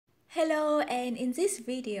Hello, and in this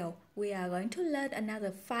video, we are going to learn another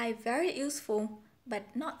 5 very useful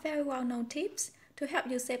but not very well-known tips to help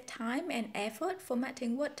you save time and effort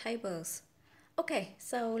formatting word tables. Okay,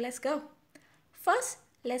 so let's go. First,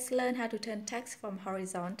 let's learn how to turn text from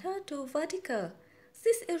horizontal to vertical.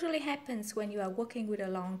 This usually happens when you are working with a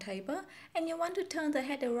long table and you want to turn the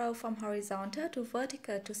header row from horizontal to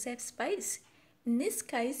vertical to save space. In this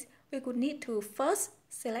case, we could need to first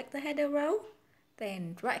select the header row,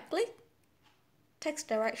 then right-click, text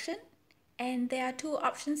direction, and there are two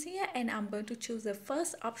options here and I'm going to choose the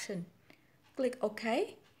first option. Click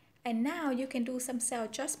OK, and now you can do some cell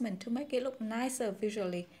adjustment to make it look nicer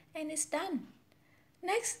visually, and it's done.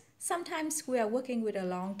 Next, sometimes we are working with a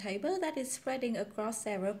long table that is spreading across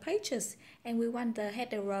several pages and we want the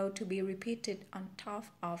header row to be repeated on top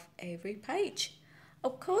of every page.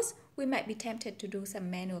 Of course, we might be tempted to do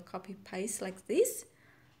some manual copy-paste like this,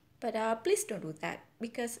 but please don't do that,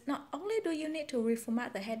 because not only do you need to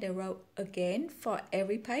reformat the header row again for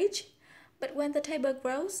every page, but when the table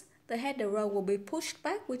grows, the header row will be pushed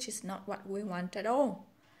back, which is not what we want at all.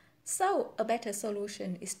 So a better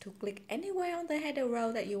solution is to click anywhere on the header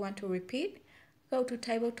row that you want to repeat, go to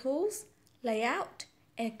Table Tools, Layout,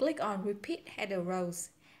 and click on Repeat Header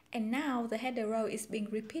Rows. And now the header row is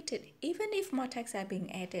being repeated even if more text are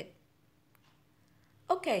being added.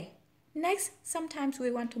 Okay. Next, sometimes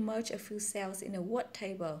we want to merge a few cells in a word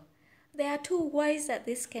table. There are two ways that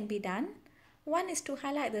this can be done. One is to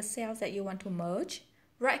highlight the cells that you want to merge,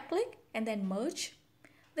 right-click and then merge.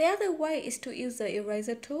 The other way is to use the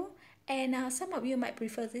eraser tool, and some of you might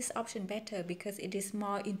prefer this option better because it is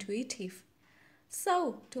more intuitive.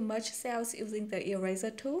 So, to merge cells using the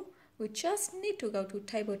eraser tool, we just need to go to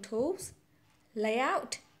Table Tools,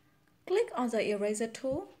 Layout, click on the eraser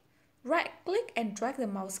tool, right-click and drag the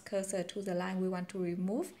mouse cursor to the line we want to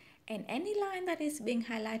remove, and any line that is being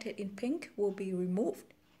highlighted in pink will be removed.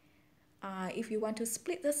 If you want to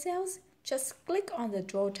split the cells, just click on the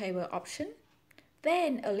Draw Table option.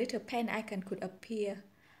 Then a little pen icon could appear.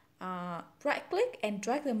 Right-click and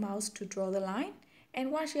drag the mouse to draw the line,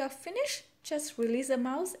 and once you are finished, just release the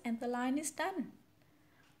mouse and the line is done.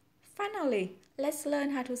 Finally, let's learn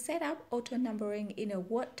how to set up auto-numbering in a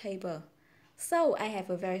word table. So I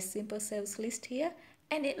have a very simple sales list here,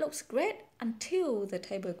 and it looks great until the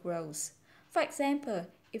table grows. For example,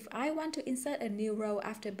 if I want to insert a new row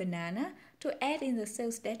after banana to add in the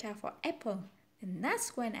sales data for apple, then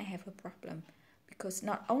that's when I have a problem. Because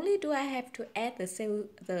not only do I have to add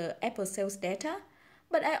the Apple sales data,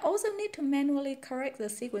 but I also need to manually correct the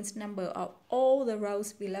sequence number of all the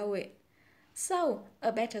rows below it. So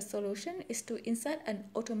a better solution is to insert an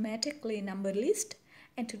automatically numbered list,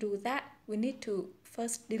 and to do that, we need to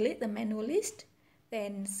first delete the manual list,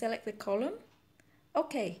 then select the column.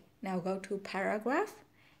 Okay, now go to Paragraph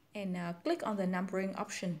and click on the numbering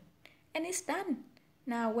option, and it's done.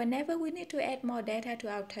 Now, whenever we need to add more data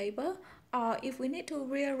to our table, or if we need to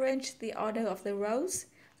rearrange the order of the rows,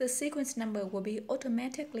 the sequence number will be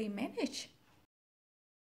automatically managed.